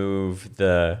hoping to move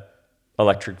the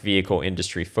electric vehicle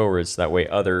industry forward so that way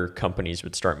other companies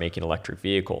would start making electric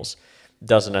vehicles.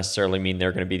 Doesn't necessarily mean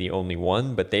they're going to be the only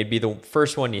one, but they'd be the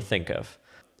first one you think of.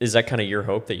 Is that kind of your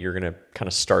hope, that you're going to kind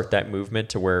of start that movement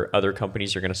to where other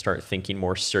companies are going to start thinking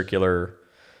more circular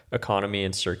economy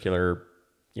and circular,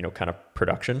 kind of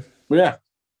production? Yeah,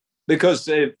 because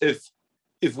if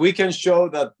we can show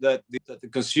that the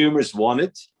consumers want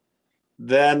it,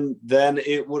 then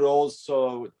it would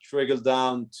also trickle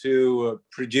down to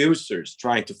producers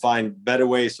trying to find better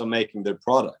ways of making their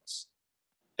products,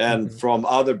 and for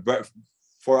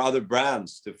other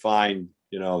brands to find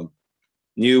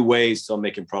new ways of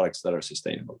making products that are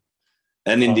sustainable.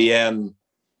 And in the end,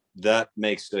 that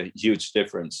makes a huge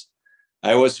difference.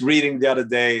 I was reading the other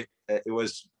day, it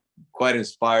was quite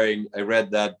inspiring. I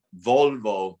read that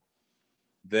Volvo,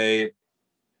 they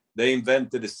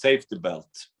invented a safety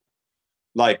belt,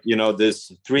 like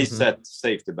this 3-set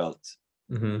safety belt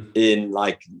in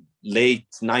like late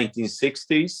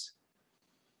 1960s.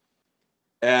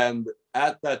 And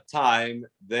at that time,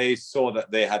 they saw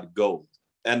that they had gold,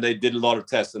 and they did a lot of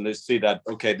tests, and they see that,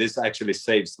 okay, this actually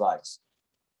saves lives.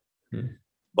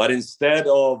 But instead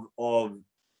of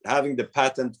having the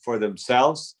patent for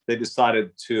themselves, they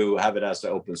decided to have it as an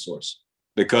open source,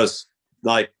 because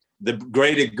like the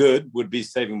greater good would be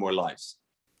saving more lives.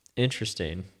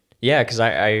 Interesting. Yeah, because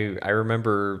I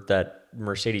remember that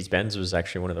Mercedes-Benz was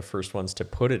actually one of the first ones to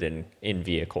put it in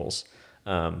vehicles,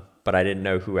 but I didn't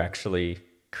know who actually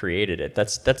created it.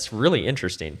 That's really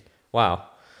interesting. Wow.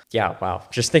 Yeah, wow.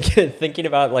 Just thinking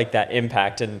about like that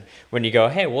impact, and when you go,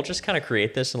 hey, we'll just kind of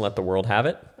create this and let the world have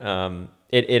it.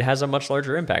 It has a much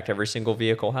larger impact. Every single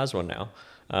vehicle has one now,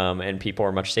 and people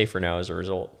are much safer now as a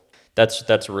result.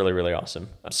 That's really, really awesome.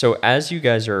 So as you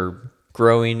guys are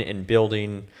growing and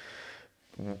building,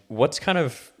 what's kind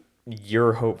of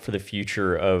your hope for the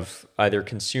future of either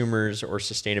consumers or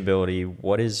sustainability?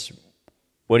 What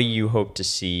do you hope to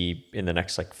see in the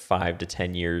next like 5 to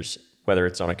 10 years, whether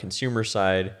it's on a consumer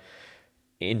side,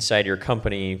 inside your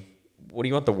company? What do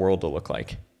you want the world to look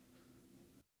like?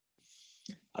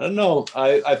 I don't know.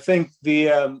 I think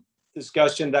the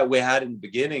discussion that we had in the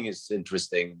beginning is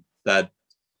interesting, that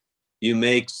you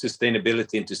make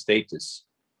sustainability into status.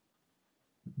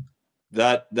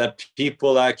 That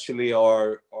people actually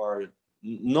are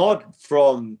not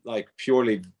from like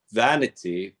purely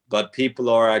vanity, but people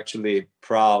are actually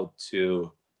proud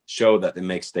to show that they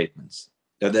make statements,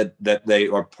 that they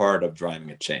are part of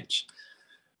driving a change.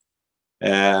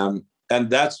 And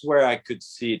that's where I could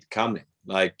see it coming,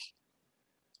 like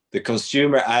the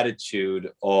consumer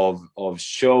attitude of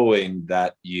showing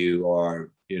that you are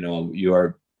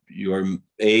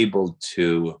able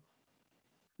to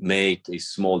make a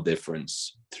small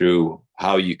difference through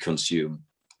how you consume.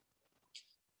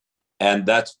 And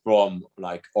that's from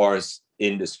like our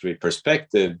industry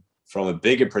perspective. From a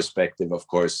bigger perspective, of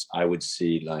course, I would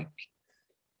see like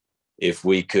if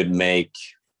we could make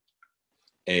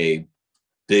a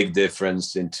big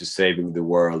difference into saving the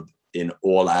world in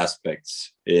all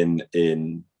aspects,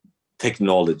 in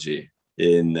technology,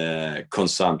 in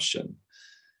consumption,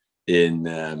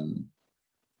 in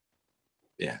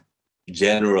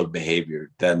general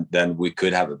behavior, then we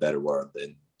could have a better world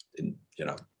in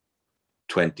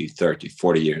 20, 30,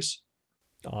 40 years.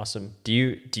 Awesome. Do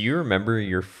you remember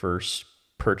your first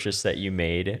purchase that you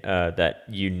made that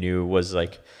you knew was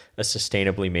like a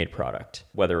sustainably made product,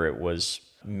 whether it was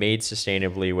made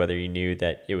sustainably, whether you knew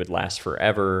that it would last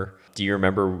forever? Do you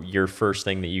remember your first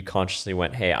thing that you consciously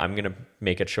went, hey, I'm going to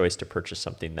make a choice to purchase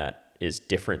something that is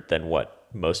different than what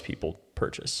most people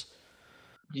purchase?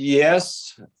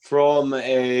 Yes, but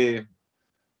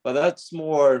that's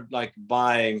more like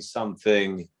buying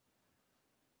something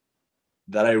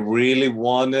that I really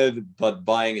wanted, but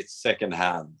buying it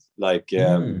secondhand, like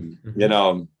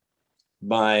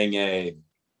buying a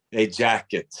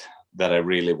jacket that I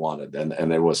really wanted,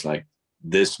 and it was like,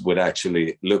 this would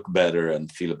actually look better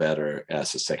and feel better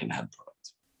as a secondhand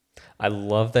product. I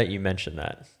love that you mentioned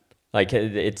that. Like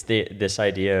it's this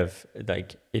idea of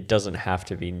like, it doesn't have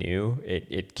to be new.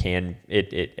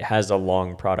 It has a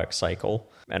long product cycle.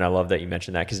 And I love that you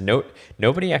mentioned that, because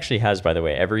nobody actually has, by the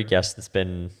way, every guest that's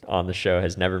been on the show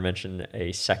has never mentioned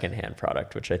a secondhand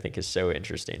product, which I think is so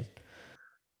interesting.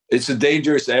 It's a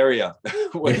dangerous area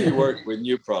when you work with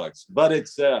new products, but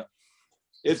it's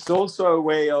also a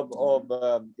way of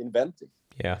inventing.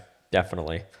 Yeah,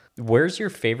 definitely. Where's your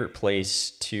favorite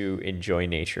place to enjoy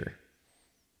nature?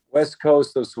 West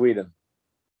coast of Sweden.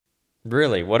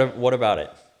 Really? What about it?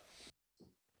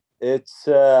 It's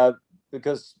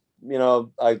because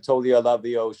I told you I love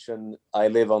the ocean. I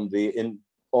live on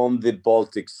the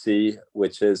Baltic Sea,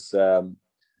 which is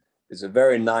it's a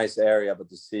very nice area, but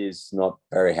the sea is not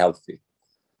very healthy.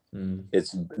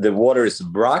 The water is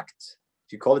bracked.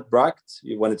 Do you call it bracked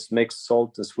when it's mixed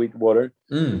salt and sweet water?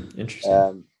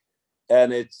 Interesting.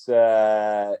 And it's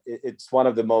one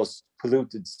of the most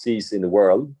polluted seas in the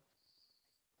world.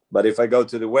 But if I go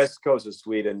to the west coast of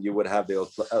Sweden, you would have the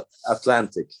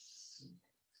Atlantic,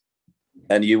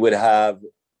 and you would have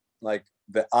like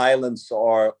the islands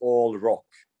are all rock.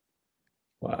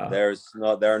 Wow.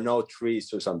 There are no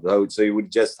trees or something. So you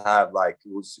would just have like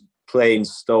plain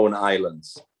stone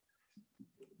islands.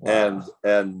 Wow.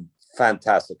 And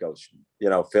fantastic ocean,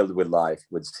 filled with life,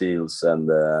 with seals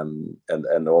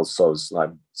and also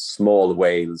like small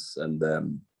whales and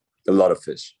a lot of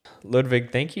fish.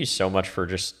 Ludwig, thank you so much for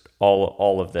just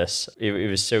all of this. It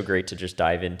was so great to just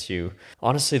dive into,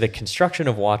 honestly, the construction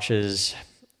of watches,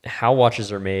 how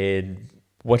watches are made,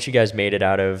 what you guys made it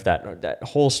out of, that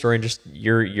whole story, and just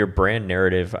your brand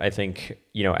narrative. I think,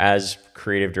 as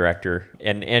creative director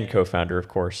and co-founder, of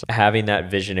course, having that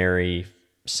visionary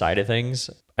side of things,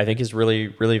 I think is really,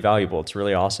 really valuable. It's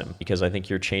really awesome, because I think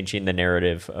you're changing the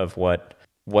narrative of what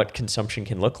consumption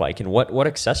can look like and what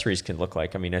accessories can look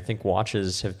like. I mean, I think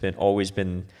watches have always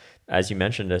been, as you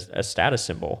mentioned, a status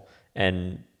symbol.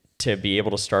 And to be able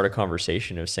to start a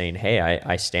conversation of saying, hey,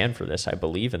 I stand for this, I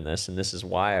believe in this, and this is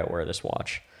why I wear this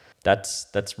watch,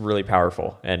 that's really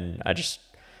powerful. And I just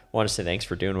want to say thanks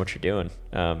for doing what you're doing,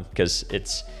 because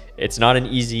it's not an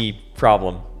easy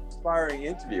problem. Inspiring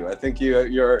interview. I think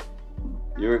you're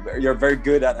very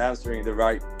good at answering the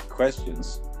right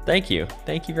questions. Thank you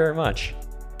very much.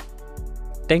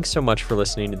 Thanks so much for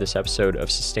listening to this episode of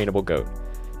Sustainable Goat.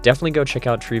 Definitely go check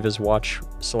out Triva's watch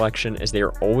selection, as they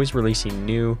are always releasing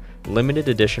new limited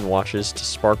edition watches to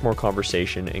spark more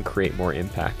conversation and create more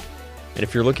impact. And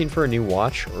if you're looking for a new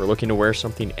watch or looking to wear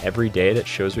something every day that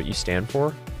shows what you stand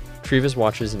for, Triva's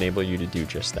watches enable you to do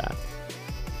just that.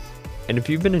 And if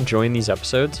you've been enjoying these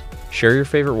episodes, share your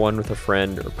favorite one with a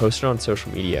friend or post it on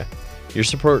social media. Your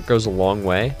support goes a long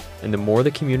way, and the more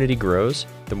the community grows,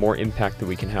 the more impact that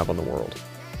we can have on the world.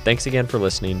 Thanks again for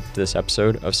listening to this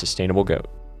episode of Sustainable Goat.